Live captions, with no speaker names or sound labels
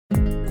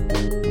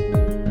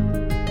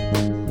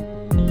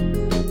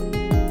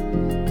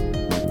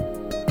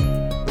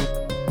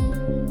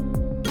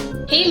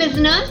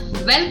listeners,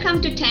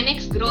 welcome to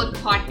 10x Growth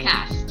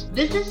Podcast.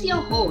 This is your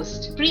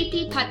host,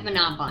 Preeti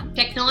Padmanabhan,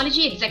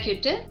 technology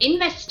executive,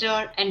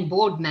 investor, and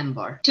board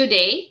member.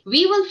 Today,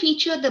 we will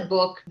feature the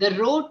book, The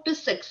Road to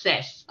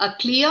Success, a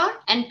clear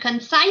and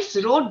concise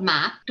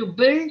roadmap to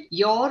build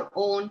your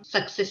own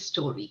success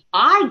story.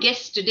 Our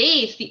guest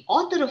today is the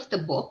author of the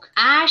book,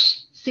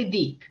 Ash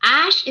Siddique.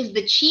 Ash is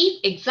the Chief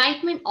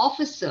Excitement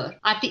Officer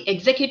at the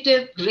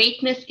Executive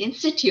Greatness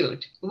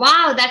Institute.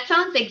 Wow, that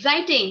sounds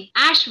exciting.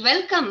 Ash,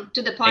 welcome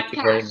to the podcast. Thank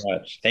you very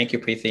much. Thank you,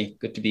 Preeti.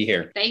 Good to be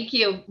here. Thank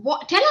you.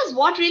 Tell us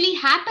what really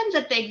happens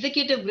at the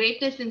Executive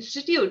Greatness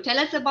Institute. Tell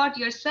us about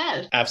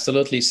yourself.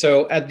 Absolutely.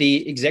 So at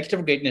the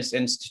Executive Greatness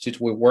Institute,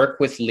 we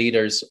work with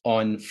leaders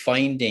on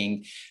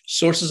finding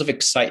sources of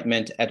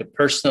excitement at a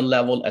personal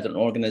level, at an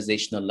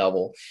organizational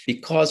level,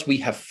 because we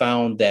have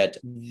found that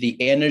the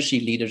energy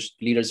leaders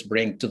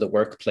bring to the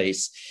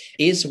workplace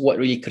is what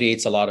really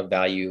creates a lot of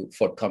value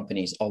for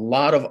companies. A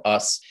lot of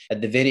us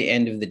at the very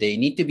end of the day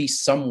need to be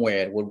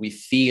somewhere where we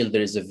feel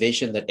there is a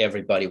vision that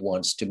everybody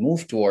wants to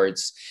move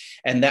towards,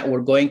 and that we're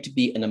going to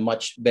be in a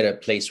much better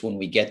place when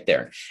we get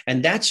there.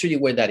 And that's really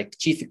where that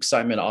Chief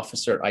Excitement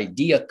Officer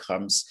idea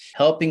comes,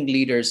 helping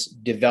leaders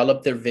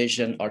develop their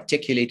vision,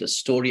 articulate a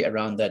story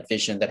around that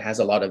vision that has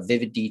a lot of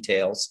vivid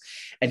details,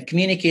 and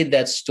communicate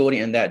that story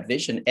and that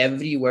vision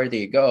everywhere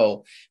they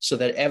go so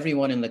that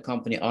everyone in the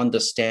company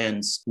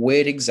understands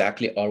where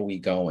exactly are we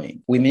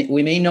going. We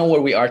may know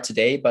where we are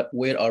today, but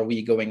where are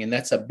we going? And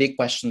that's a big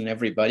question in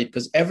everybody,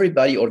 because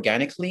everybody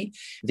organically,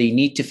 they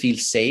need to feel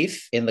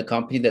safe in the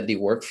company that they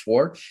work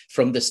for,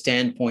 from the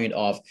standpoint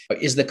of,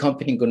 is the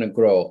company going to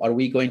grow? Are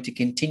we going to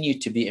continue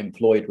to be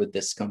employed with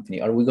this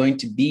company? Are we going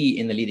to be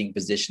in the leading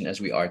position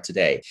as we are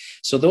today?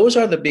 So those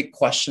are the big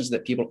questions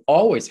that people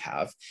always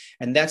have.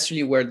 And that's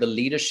really where the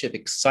leadership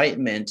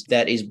excitement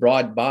that is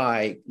brought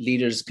by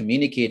leaders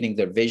communicating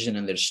their vision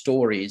and their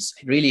stories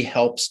really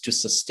helps to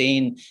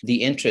sustain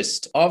the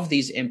interest of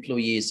these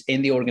employees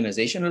in the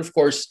organization. And of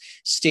course,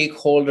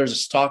 stakeholders,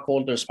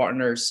 stockholders,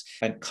 partners,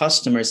 and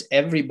customers,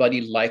 everybody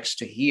likes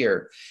to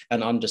hear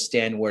and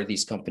understand where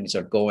these companies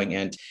are going.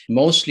 And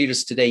most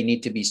leaders today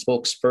need to be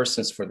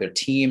spokespersons for their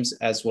teams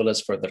as well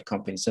as for their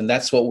companies. And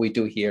that's what we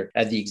do here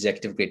at the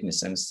Executive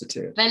Greatness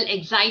Institute. Well,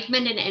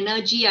 excitement and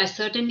energy are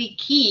certainly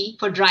key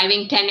for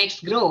driving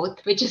 10x growth,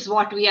 which is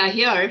what we are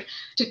here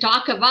to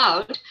talk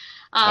about.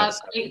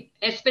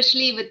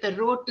 Especially with the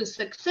Road to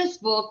Success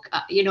book,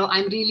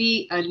 I'm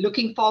really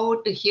looking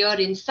forward to hear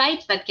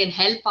insights that can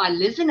help our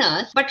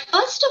listeners. But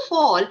first of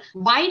all,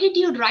 why did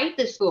you write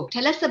this book?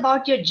 Tell us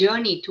about your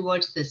journey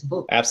towards this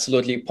book.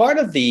 Absolutely. Part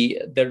of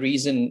the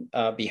reason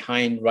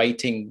behind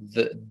writing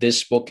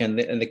this book and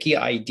the key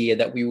idea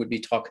that we would be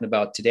talking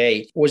about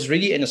today was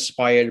really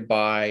inspired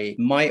by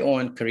my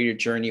own career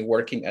journey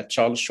working at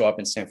Charles Schwab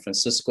in San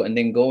Francisco, and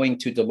then going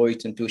to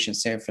Deloitte & Touche in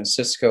San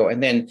Francisco,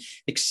 and then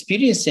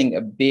experiencing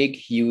a big,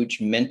 huge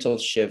mental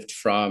shift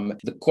from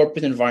the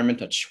corporate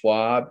environment at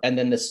Schwab and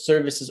then the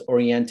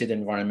services-oriented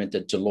environment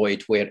at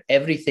Deloitte, where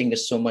everything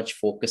is so much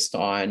focused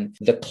on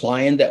the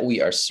client that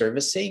we are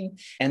servicing.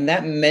 And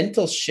that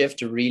mental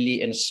shift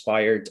really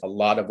inspired a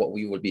lot of what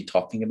we will be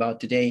talking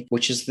about today,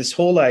 which is this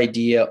whole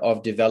idea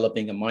of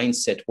developing a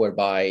mindset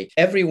whereby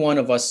every one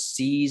of us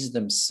sees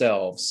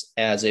themselves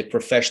as a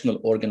professional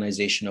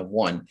organization of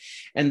one.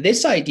 And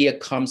this idea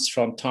comes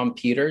from Tom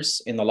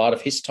Peters in a lot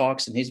of his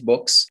talks and his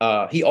books.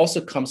 He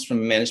also comes from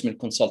a management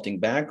consulting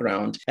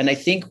background. And I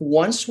think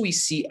once we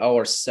see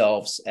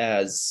ourselves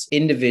as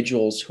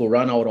individuals who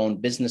run our own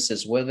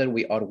businesses, whether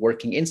we are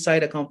working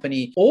inside a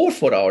company or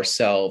for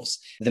ourselves,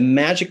 the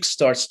magic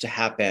starts to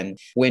happen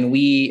when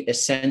we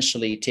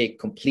essentially take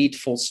complete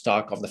full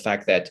stock of the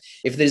fact that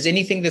if there's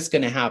anything that's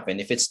going to happen,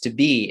 if it's to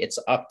be, it's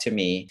up to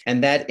me.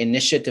 And that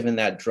initiative and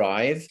that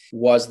drive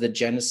was the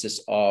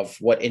genesis of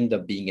what ended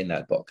up being in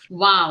that book.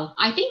 Wow.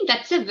 I think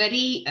that's a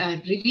very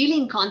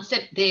revealing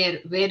concept there,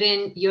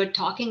 wherein you're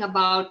talking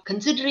about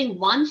considering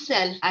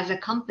oneself as a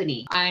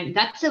company. And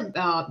that's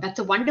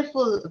a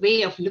wonderful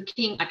way of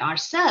looking at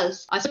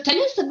ourselves. So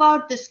tell us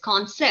about this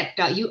concept.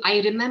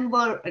 I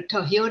remember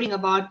hearing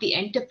about the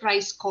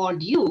enterprise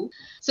called you.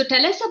 So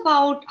tell us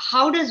about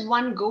how does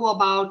one go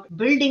about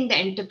building the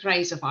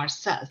enterprise of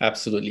ourselves?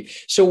 Absolutely.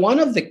 So one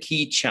of the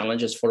key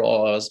challenges for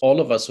all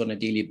of us on a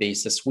daily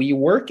basis, we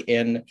work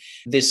in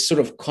this sort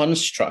of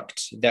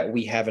construct that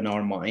we have in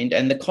our mind.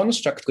 And the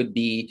construct could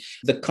be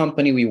the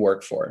company we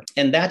work for.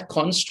 And that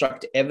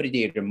construct every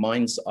day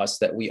reminds us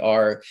that we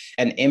are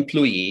an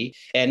employee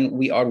and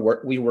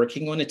we're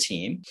working on a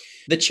team.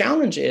 The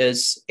challenge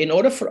is, in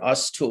order for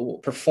us to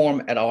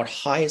perform at our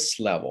highest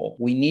level,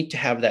 we need to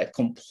have that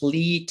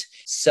complete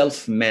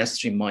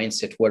self-mastery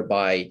mindset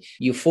whereby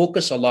you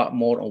focus a lot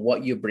more on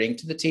what you bring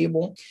to the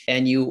table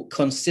and you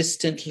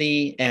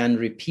consistently and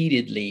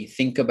repeatedly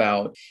think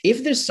about,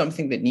 if there's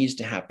something that needs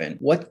to happen,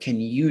 what can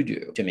you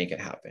do to make it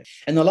happen?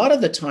 And a lot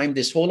of the time,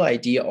 this whole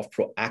idea of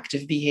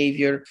proactive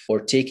behavior or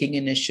taking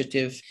initiative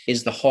initiative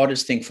is the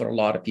hardest thing for a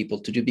lot of people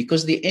to do,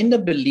 because they end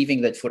up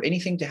believing that for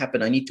anything to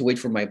happen, I need to wait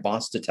for my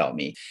boss to tell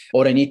me,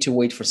 or I need to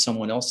wait for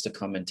someone else to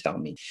come and tell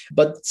me.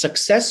 But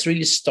success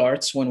really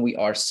starts when we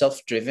are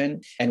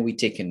self-driven and we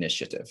take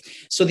initiative.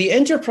 So the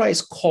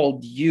enterprise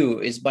called you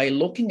is by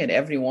looking at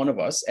every one of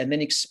us and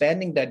then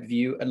expanding that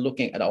view and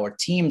looking at our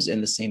teams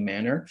in the same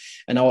manner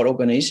and our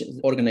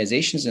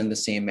organizations in the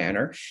same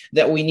manner,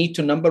 that we need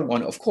to, number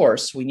one, of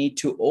course, we need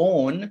to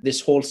own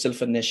this whole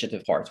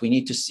self-initiative part. We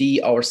need to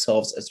see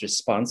ourselves as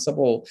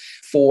responsible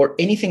for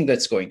anything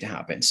that's going to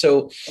happen.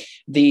 So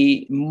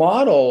the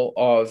model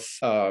of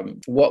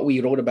what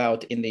we wrote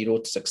about in the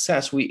Road to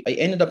Success, I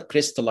ended up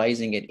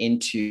crystallizing it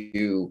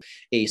into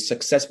a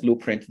success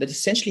blueprint that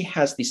essentially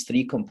has these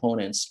three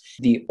components: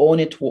 the own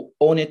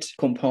it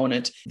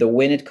component, the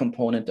win it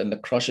component, and the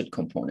crush it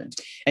component.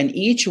 And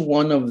each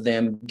one of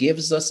them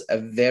gives us a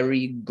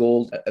very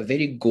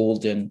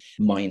golden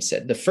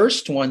mindset. The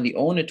first one, the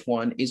own it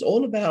one, is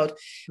all about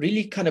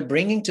really kind of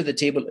bringing to the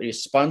table a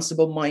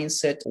responsible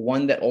mindset,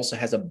 one that also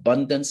has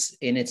abundance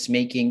in its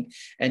making,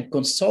 and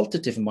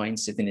consultative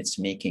mindset in its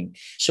making.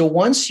 So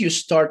once you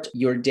start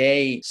your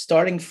day,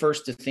 starting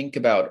first to think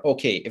about,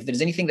 okay, if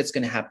there's anything that's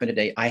going to happen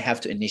today, I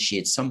have to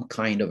initiate some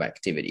kind of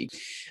activity.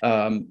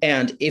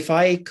 And if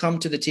I come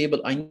to the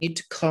table, I need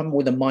to come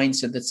with a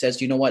mindset that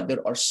says, you know what,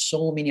 there are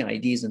so many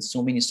ideas and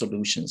so many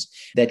solutions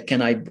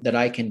that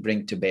I can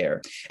bring to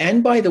bear.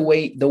 And by the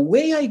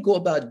way I go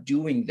about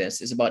doing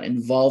this is about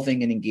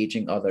involving and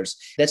engaging others.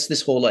 That's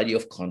this whole idea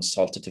of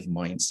consultative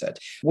mindset.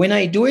 When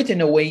I do it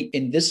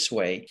in this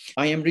way,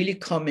 I am really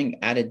coming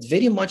at it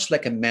very much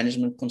like a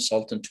management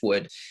consultant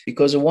would,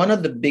 because one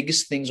of the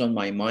biggest things on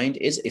my mind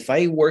is, if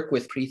I work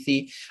with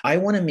Preeti, I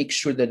want to make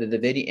sure that at the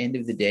very end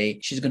of the day,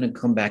 she's going to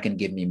come back and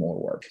give me more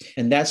work.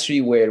 And that's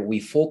really where we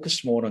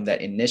focus more on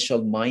that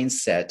initial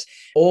mindset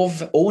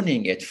of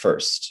owning it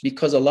first.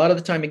 Because a lot of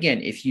the time,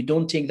 again, if you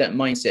don't take that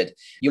mindset,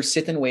 you'll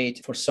sit and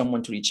wait for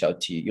someone to reach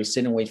out to you. You'll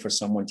sit and wait for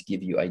someone to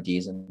give you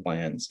ideas and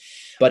plans.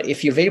 But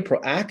if you're very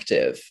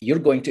proactive, you're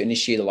going to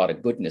initiate a lot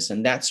of goodness.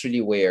 And that's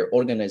really where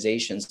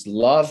organizations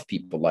love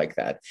people like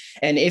that.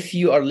 And if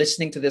you are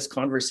listening to this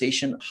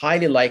conversation,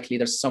 highly likely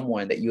there's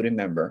someone that you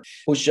remember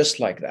who's just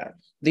like that.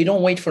 They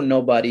don't wait for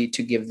nobody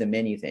to give them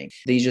anything.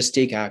 They just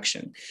take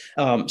action.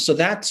 So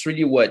that's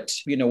really what,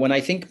 when I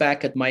think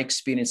back at my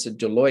experience at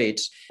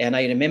Deloitte, and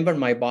I remember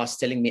my boss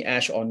telling me,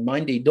 Ash, on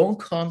Monday, don't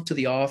come to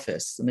the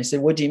office. And I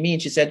said, what do you mean?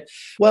 She said,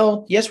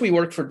 well, yes, we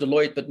work for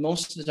Deloitte, but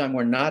most of the time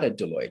we're not at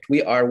Deloitte.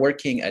 We are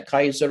working at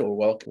Kaiser, or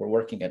we're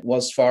working at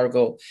Wells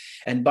Fargo.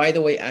 And by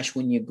the way, Ash,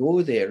 when you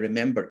go there,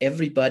 remember,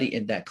 everybody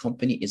in that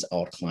company is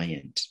our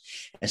client.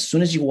 As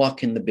soon as you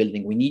walk in the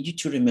building, we need you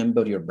to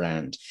remember your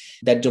brand,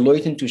 that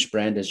Deloitte & Touche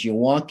brand. As you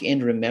walk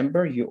in,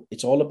 remember,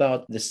 it's all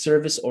about the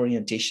service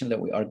orientation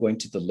that we are going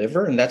to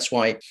deliver. And that's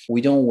why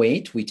we don't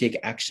wait. We take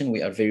action.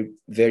 We are very,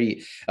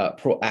 very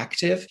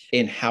proactive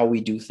in how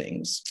we do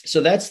things. So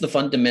that's the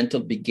fundamental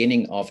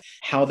beginning of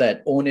how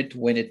that own it,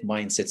 win it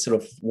mindset sort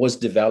of was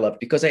developed,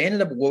 because I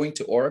ended up going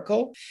to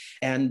Oracle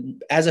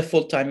and as a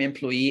full-time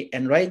employee.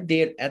 And right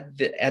there at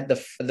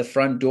the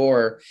front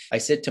door, I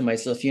said to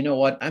myself, you know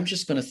what, I'm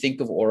just going to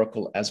think of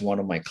Oracle as one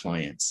of my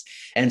clients.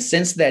 And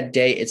since that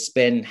day, it's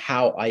been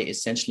how I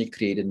essentially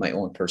created my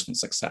own personal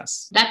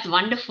success. That's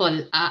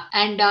wonderful.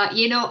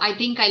 I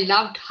think I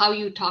loved how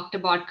you talked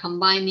about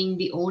combining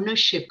the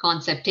ownership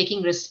concept,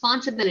 taking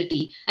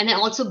responsibility, and then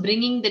also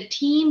bringing the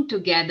team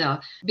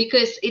together,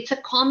 because it's a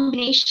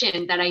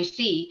combination that I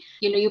see.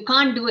 You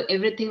can't do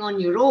everything on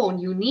your own.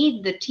 You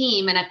need the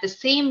team. And at the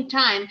same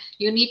time,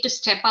 you need to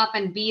step up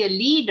and be a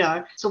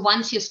leader. So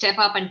once you step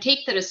up and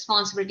take the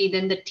responsibility,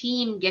 then the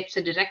team gets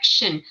a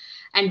direction.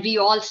 And we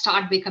all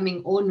start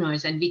becoming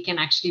owners, and we can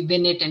actually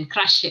win it and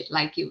crush it,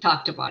 like you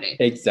talked about it.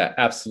 Exactly.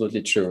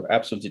 Absolutely true.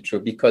 Absolutely true.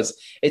 Because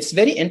it's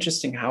very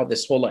interesting how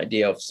this whole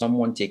idea of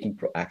someone taking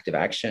proactive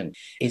action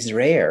is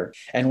rare.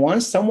 And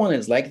once someone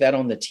is like that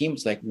on the team,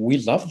 it's like, we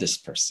love this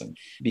person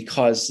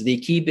because they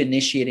keep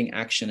initiating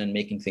action and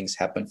making things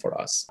happen for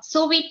us.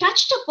 So we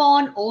touched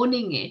upon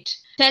owning it.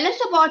 Tell us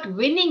about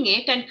winning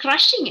it and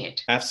crushing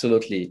it.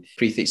 Absolutely,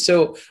 Preeti.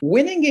 So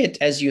winning it,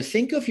 as you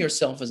think of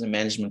yourself as a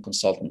management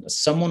consultant, as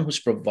someone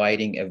who's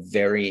providing a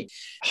very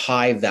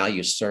high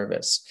value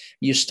service,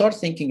 you start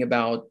thinking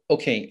about,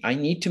 okay, I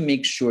need to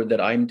make sure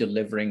that I'm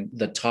delivering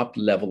the top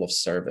level of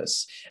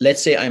service.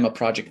 Let's say I'm a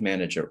project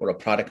manager or a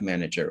product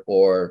manager,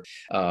 or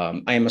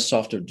I am a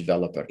software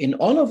developer. In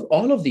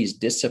all of these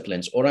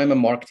disciplines, or I'm a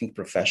marketing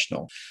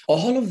professional,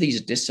 all of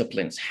these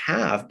disciplines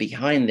have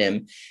behind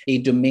them a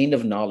domain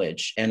of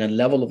knowledge and a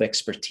level of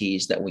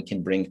expertise that we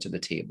can bring to the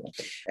table.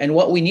 And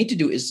what we need to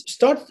do is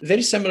start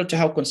very similar to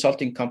how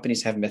consulting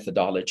companies have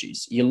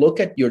methodologies. You look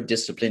at your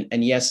discipline,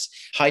 and yes,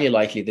 highly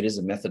likely there is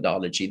a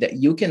methodology that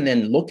you can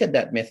then look at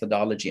that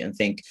methodology and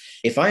think,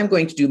 if I'm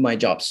going to do my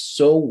job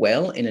so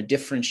well in a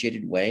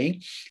differentiated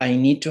way, I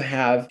need to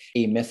have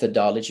a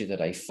methodology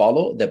that I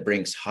follow that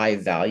brings high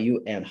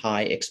value and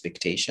high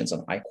expectations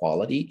and high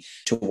quality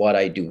to what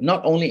I do.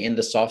 Not only in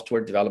the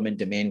software development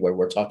domain where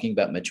we're talking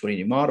about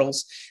maturity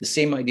models, the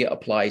same idea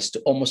applies to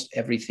almost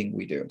everything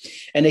we do.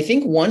 And I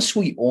think once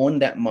we own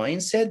that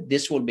mindset,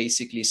 this will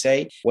basically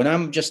say, when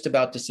I'm just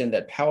about to send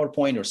that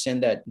PowerPoint or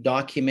send that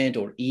document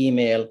or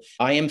email,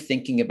 I am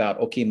thinking about,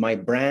 okay, my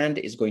brand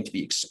is going to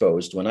be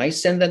exposed. When I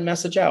send that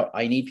message out,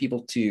 I need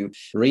people to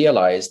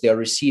realize they're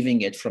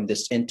receiving it from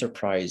this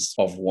enterprise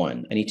of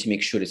one. I need to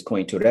make sure it's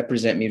going to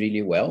represent me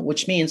really well,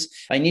 which means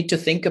I need to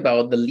think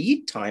about the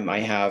lead time I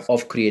have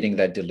of creating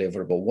that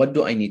deliverable. What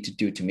do I need to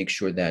do to make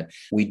sure that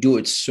we do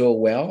it so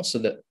well, so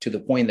that to the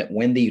point that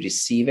when they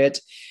receive it,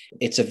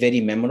 it's a very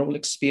memorable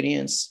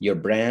experience. Your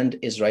brand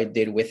is right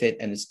there with it,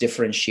 and it's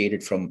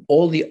differentiated from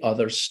all the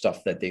other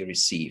stuff that they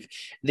receive.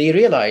 They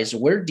realize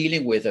we're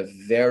dealing with a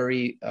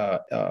very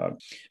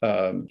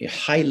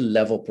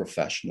high-level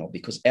professional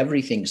because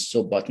everything's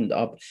so buttoned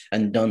up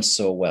and done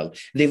so well.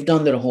 They've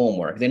done their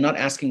homework. They're not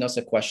asking us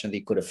a question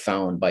they could have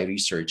found by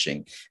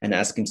researching and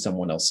asking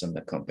someone else in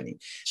the company.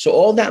 So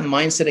all that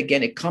mindset,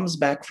 again, it comes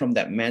back from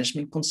that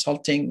management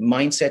consulting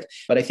mindset.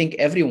 But I think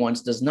everyone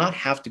does not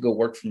have to go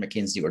work for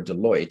McKinsey or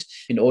Deloitte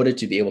in order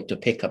to be able to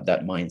pick up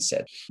that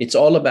mindset. It's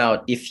all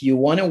about, if you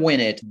want to win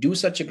it, do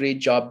such a great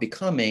job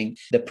becoming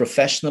the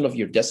professional of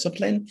your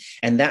discipline.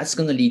 And that's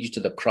going to lead you to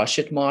the crush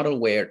it model,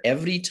 where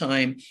every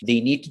time they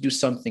need to do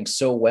something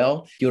so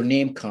well, your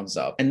name comes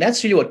up. And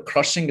that's really what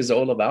crushing is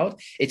all about.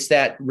 It's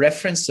that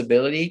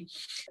referenceability.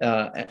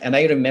 And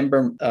I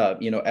remember,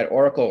 at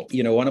Oracle,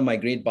 one of my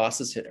great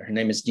bosses, her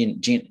name is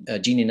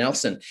Jeannie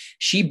Nelson.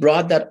 She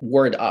brought that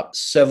word up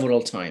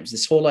several times,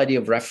 this whole idea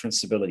of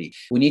referenceability.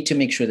 We need to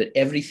make sure that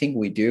everything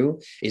we do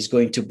is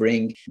going to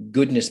bring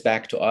goodness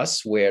back to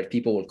us, where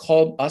people will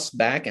call us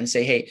back and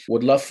say, hey,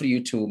 would love for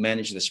you to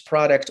manage this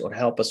product or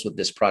help us with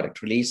this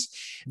product release.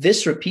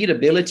 This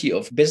repeatability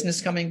of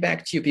business coming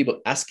back to you,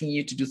 people asking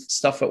you to do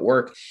stuff at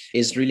work,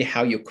 is really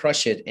how you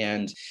crush it.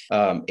 And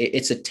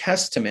it's a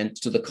testament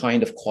to the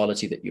kind of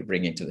quality that you're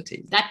bringing to the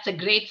table. That's a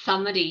great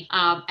summary.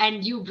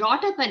 And you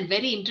brought up a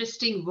very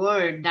interesting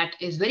word that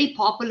is very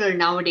popular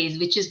nowadays,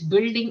 which is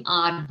building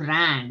our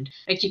brand.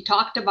 Like, you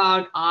talked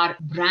about our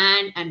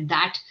brand and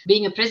that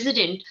being a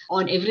precedent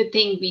on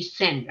everything we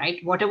send, right?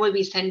 Whatever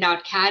we send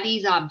out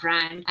carries our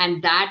brand,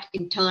 and that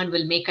in turn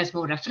will make us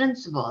more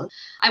referenceable.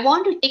 I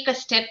want to take a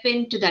step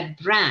into that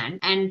brand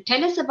and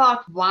tell us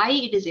about why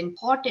it is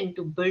important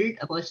to build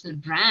a personal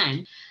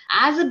brand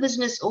as a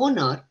business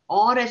owner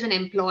or as an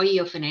employee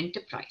of an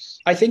enterprise.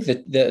 I think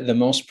that the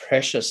most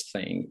precious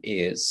thing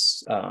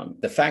is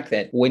the fact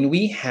that when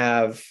we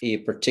have a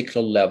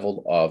particular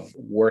level of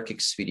work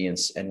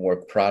experience and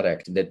work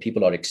product that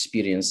people are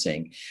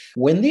experiencing,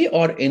 when they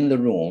are in the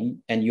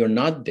room and you're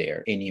not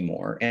there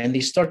anymore, and they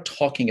start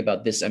talking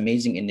about this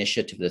amazing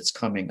initiative that's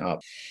coming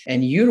up,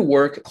 and your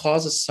work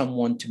causes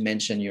someone to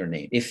mention your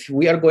name. If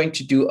we are going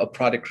to do a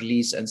product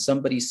release and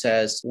somebody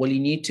says, well, you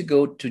need to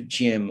go to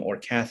Jim or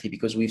Kathy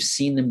because we've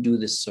seen them do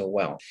this so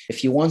well.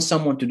 If you want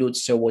someone to do it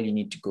so well, you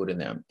need to go to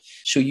them.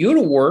 So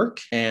your work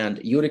and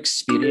your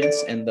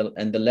experience and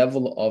the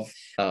level of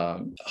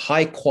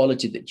high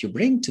quality that you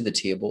bring to the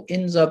table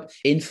ends up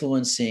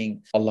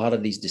influencing a lot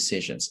of these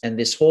decisions. And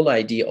this whole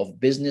idea of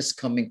business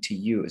coming to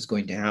you is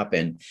going to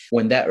happen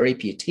when that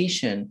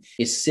reputation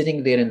is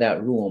sitting there in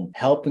that room,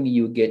 helping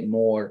you get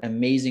more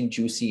amazing,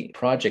 juicy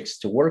projects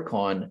to work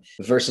on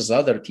versus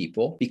other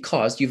people,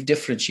 because you've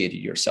differentiated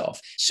yourself.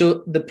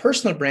 So the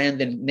personal brand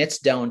then nets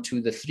down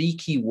to the 3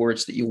 key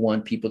words that you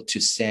want people to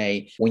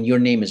say when your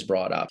name is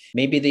brought up.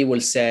 Maybe they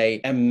will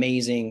say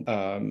amazing,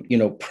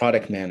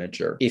 product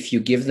manager. If you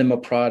give them a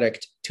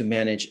product to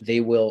manage, they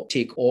will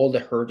take all the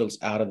hurdles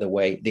out of the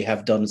way. They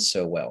have done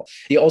so well.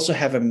 They also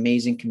have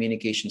amazing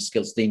communication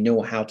skills. They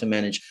know how to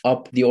manage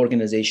up the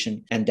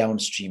organization and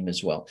downstream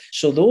as well.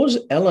 So those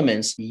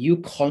elements, you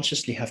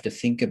consciously have to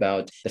think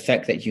about the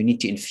fact that you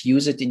need to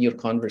infuse it in your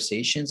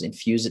conversations,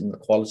 infuse it in the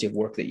quality of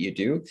work that you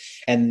do.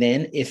 And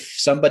then if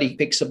somebody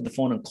picks up the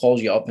phone and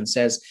calls you up and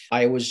says,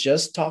 I was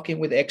just talking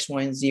with X,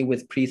 Y, and Z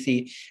with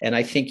Preeti, and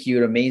I think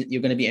you're amazing.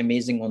 You're going to be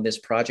amazing on this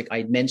project.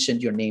 I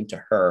mentioned your name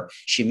to her.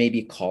 She may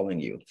be calling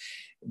you.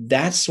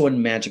 That's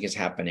when magic is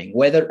happening.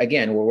 Whether,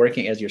 again, we're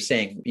working, as you're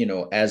saying,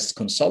 as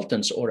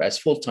consultants or as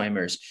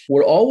full-timers,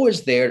 we're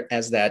always there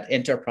as that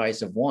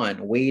enterprise of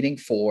one, waiting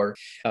for,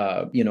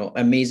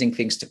 amazing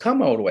things to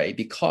come our way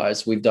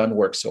because we've done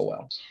work so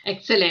well.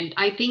 Excellent.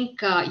 I think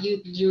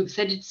you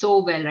said it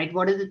so well, right?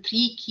 What are the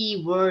 3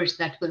 key words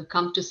that will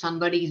come to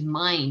somebody's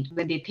mind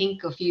when they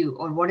think of you?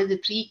 Or what are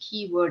the 3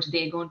 key words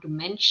they're going to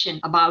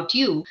mention about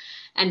you?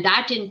 And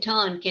that in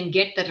turn can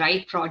get the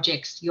right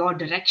projects, your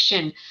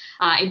direction.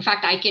 In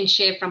fact, I can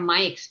share from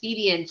my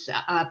experience,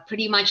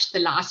 pretty much the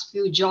last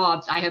few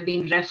jobs, I have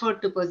been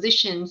referred to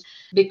positions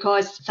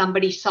because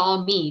somebody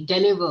saw me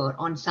deliver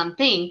on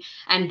something,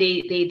 and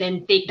they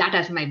then take that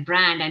as my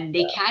brand and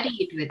they carry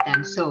it with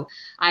them. So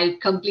I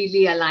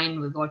completely align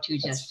with what you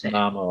just said.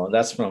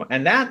 That's phenomenal.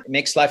 And that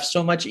makes life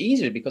so much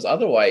easier, because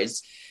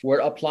otherwise we're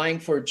applying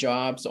for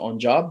jobs on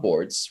job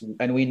boards,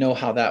 and we know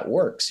how that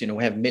works.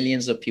 We have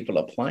millions of people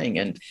applying,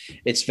 and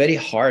it's very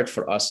hard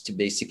for us to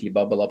basically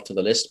bubble up to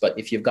the list. But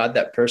if you've got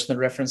that personal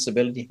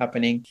referenceability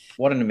happening.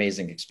 What an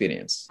amazing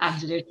experience.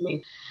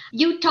 Absolutely.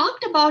 You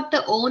talked about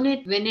the own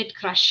it, win it,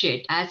 crush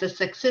it as a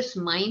success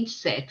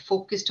mindset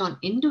focused on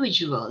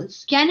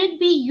individuals. Can it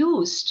be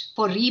used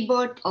for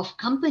rebirth of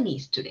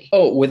companies today?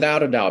 Oh,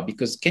 without a doubt,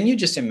 because can you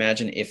just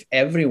imagine if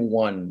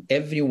everyone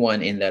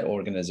in that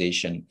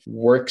organization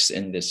works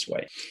in this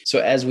way? So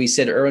as we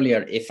said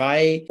earlier, if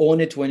I own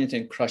it, win it,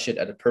 and crush it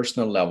at a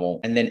personal level,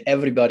 and then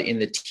everybody in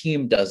the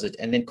team does it,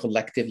 and then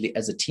collectively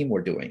as a team,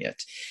 we're doing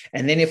it.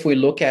 And then if we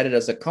look at it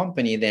as a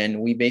company, then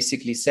we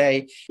basically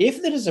say,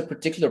 if there is a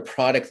particular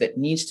product that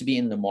needs to be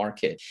in the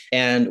market,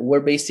 and we're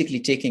basically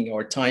taking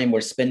our time,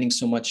 we're spending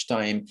so much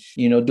time,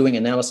 doing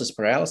analysis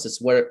paralysis,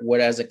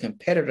 whereas a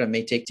competitor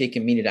may take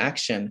immediate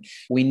action,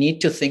 we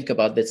need to think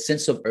about that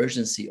sense of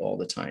urgency all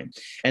the time.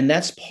 And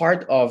that's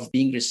part of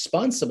being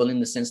responsible in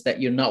the sense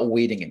that you're not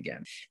waiting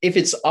again. If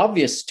it's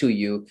obvious to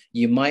you,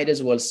 you might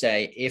as well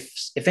say,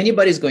 if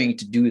anybody's going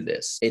to do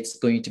this, it's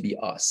going to be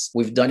us.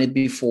 We've done it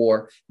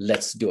before,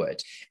 let's do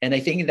it. And I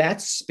think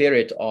that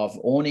spirit of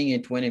owning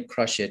it, win it,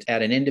 crush it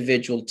at an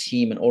individual,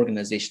 team, and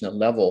organizational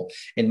level,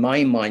 in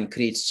my mind,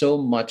 creates so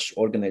much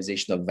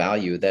organizational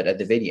value that at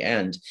the very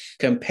end,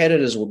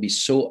 competitors will be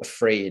so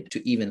afraid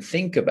to even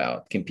think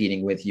about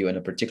competing with you in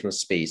a particular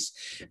space,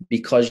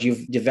 because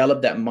you've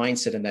developed that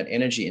mindset and that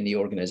energy in the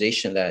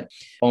organization that,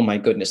 oh my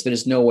goodness, there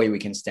is no way we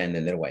can stand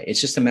in their way.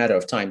 It's just a matter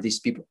of time. These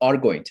people are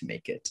going to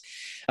make it.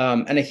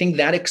 And I think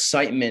that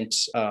excitement,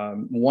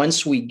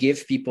 once we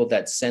give people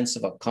that sense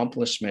of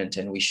accomplishment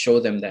and we show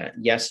them that,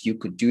 yes, you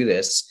could do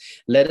this,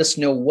 let us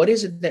know what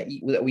is it that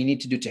we need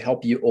to do to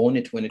help you own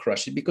it, win it,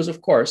 crush it. Because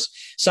of course,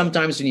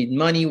 sometimes we need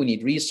money, we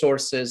need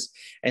resources,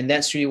 and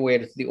that's really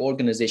where the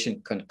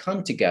organization can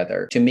come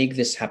together to make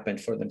this happen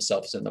for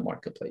themselves in the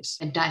marketplace.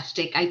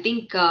 Fantastic. I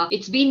think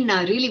it's been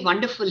really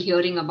wonderful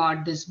hearing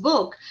about this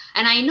book.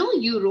 And I know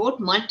you wrote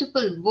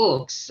multiple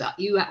books.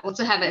 You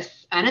also have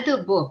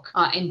another book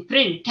in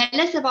print.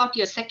 Tell us about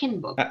your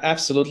second book.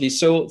 Absolutely.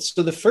 So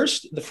the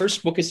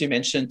first book, as you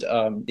mentioned,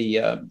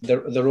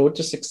 the Road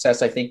to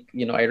Success. I think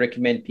I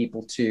recommend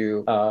people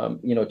to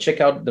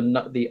check out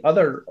the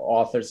other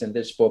authors in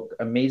this book.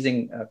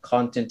 Amazing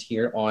content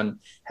here on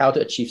how to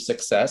achieve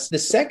success. The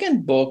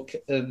second book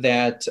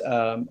that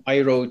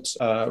I wrote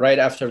right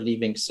after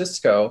leaving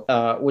Cisco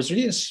was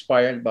really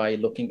inspired by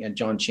looking at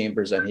John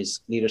Chambers and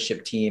his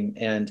leadership team,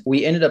 and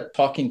we ended up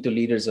talking to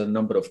leaders at a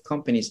number of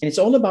companies, and it's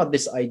all about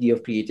this idea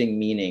of creating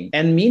meaning.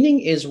 And meaning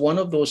is one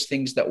of those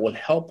things that will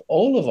help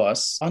all of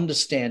us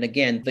understand,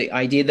 again, the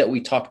idea that we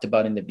talked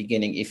about in the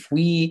beginning. If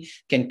we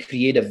can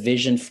create a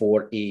vision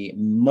for a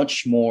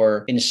much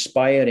more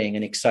inspiring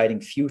and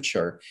exciting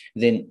future,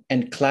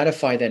 and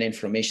clarify that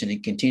information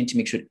and continue to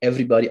make sure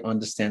everybody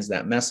understands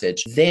that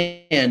message,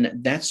 then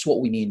that's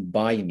what we mean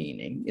by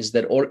meaning, is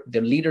that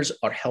the leaders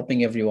are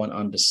helping everyone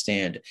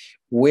understand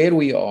where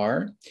we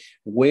are,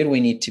 where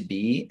we need to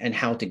be, and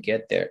how to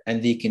get there.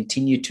 And they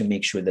continue to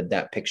make sure that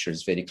that picture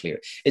is very clear.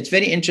 It's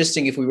very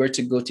interesting if we were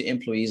to go to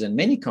employees in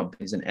many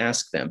companies and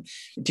ask them,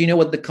 do you know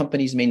what the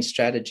company's main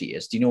strategy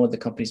is? Do you know what the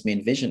company's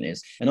main vision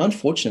is? And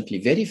unfortunately,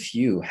 very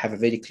few have a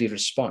very clear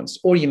response,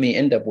 or you may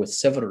end up with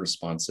several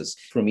responses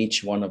from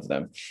each one of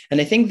them.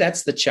 And I think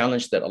that's the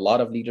challenge that a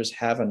lot of leaders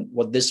have. And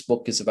what this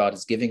book is about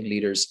is giving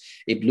leaders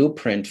a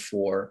blueprint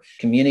for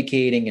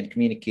communicating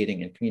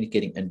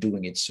and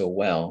doing it so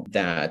well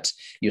that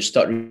you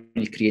start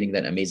really creating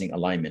that amazing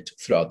alignment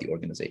throughout the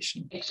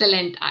organization.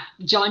 Excellent.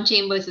 John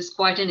Chambers is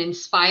quite an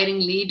inspiring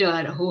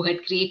leader who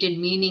had created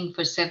meaning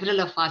for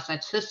several of us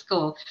at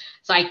Cisco.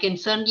 So I can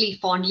certainly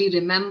fondly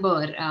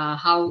remember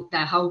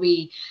how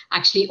we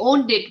actually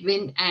owned it,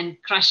 win and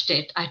crushed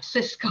it at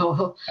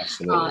Cisco.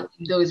 Absolutely.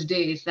 In those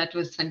days. That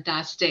was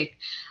fantastic.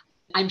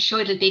 I'm sure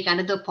it'll take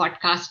another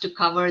podcast to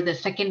cover the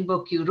second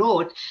book you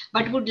wrote,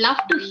 but would love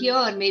to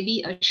hear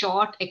maybe a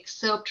short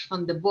excerpt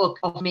from the book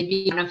of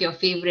maybe one of your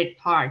favorite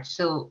parts.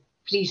 So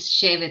please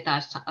share with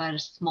us a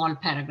small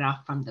paragraph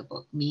from the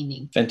book,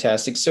 Meaning.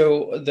 Fantastic.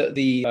 So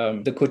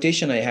the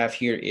quotation I have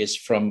here is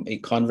from a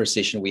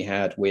conversation we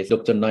had with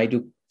Dr.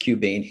 Naidu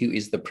Qubain, who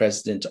is the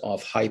president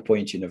of High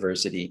Point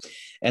University.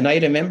 And I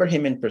remember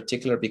him in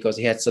particular because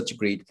he had such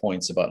great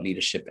points about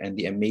leadership and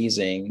the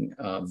amazing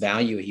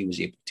value he was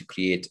able to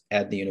create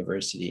at the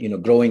university,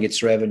 growing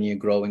its revenue,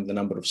 growing the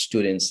number of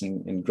students,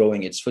 and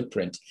growing its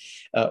footprint.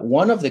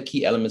 One of the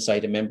key elements I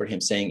remember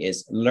him saying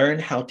is learn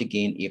how to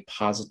gain a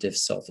positive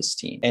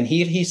self-esteem. And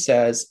here he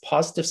says,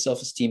 positive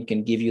self-esteem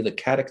can give you the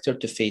character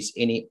to face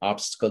any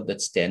obstacle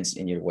that stands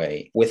in your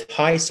way. With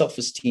high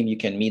self-esteem, you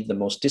can meet the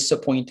most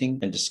disappointing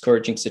and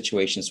discouraging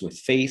situations with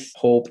faith,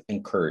 hope,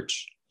 and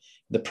courage.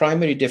 The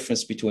primary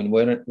difference between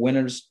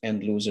winners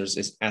and losers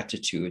is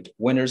attitude.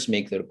 Winners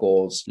make their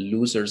goals,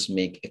 losers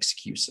make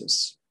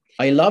excuses.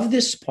 I love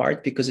this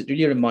part because it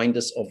really reminds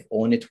us of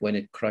own it, win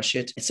it, crush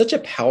it. It's such a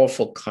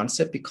powerful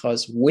concept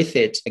because with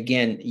it,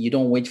 again, you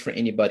don't wait for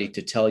anybody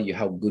to tell you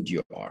how good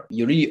you are.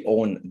 You really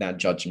own that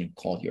judgment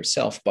call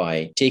yourself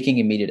by taking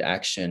immediate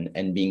action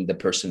and being the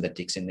person that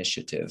takes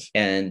initiative,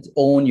 and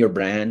own your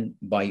brand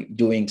by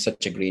doing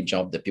such a great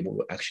job that people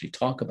will actually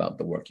talk about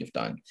the work you've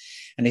done.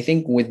 And I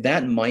think with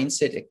that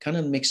mindset, it kind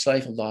of makes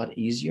life a lot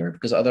easier,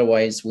 because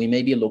otherwise we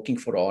may be looking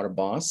for our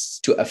boss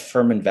to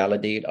affirm and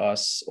validate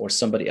us or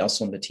somebody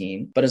else on the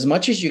team. But as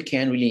much as you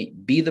can, really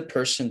be the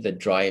person that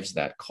drives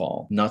that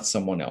call, not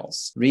someone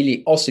else.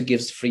 Really also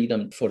gives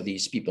freedom for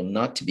these people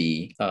not to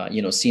be,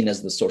 seen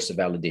as the source of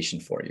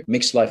validation for you.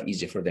 Makes life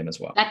easier for them as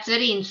well. That's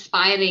very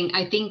inspiring.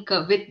 I think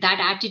with that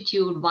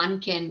attitude,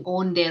 one can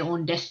own their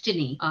own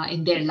destiny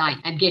in their life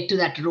and get to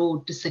that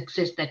road to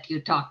success that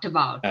you talked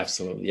about.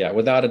 Absolutely. Yeah,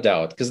 without a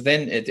doubt. Because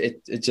then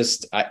it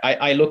just,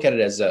 I look at it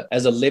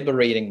as a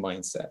liberating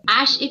mindset.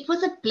 Ash, it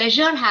was a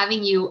pleasure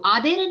having you.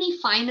 Are there any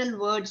final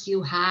words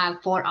you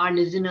have for our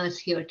listeners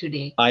here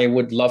today? I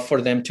would love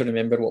for them to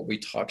remember what we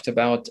talked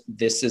about.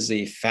 This is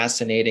a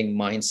fascinating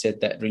mindset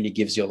that really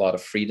gives you a lot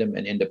of freedom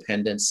and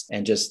independence,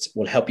 and just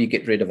will help you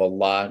get rid of a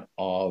lot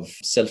of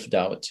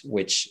self-doubt,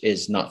 which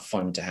is not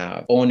fun to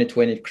have. Own it,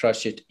 win it,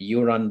 crush it.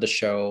 You run the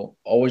show.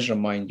 Always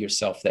remind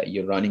yourself that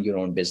you're running your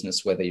own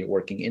business, whether you're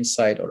working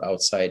inside or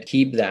outside.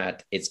 Keep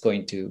that. It's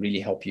going to really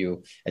help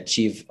you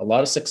achieve a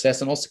lot of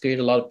success and also create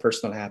a lot of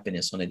personal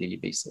happiness on a daily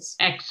basis.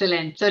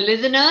 Excellent. So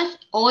listeners,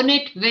 own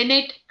it, win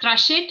it,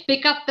 crush it.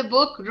 Pick up the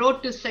book,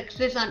 Road to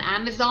Success on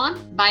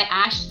Amazon by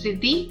Ash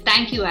Siddi.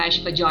 Thank you,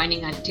 Ash, for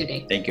joining us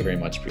today. Thank you very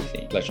much,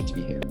 Preeti. Pleasure to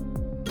be here.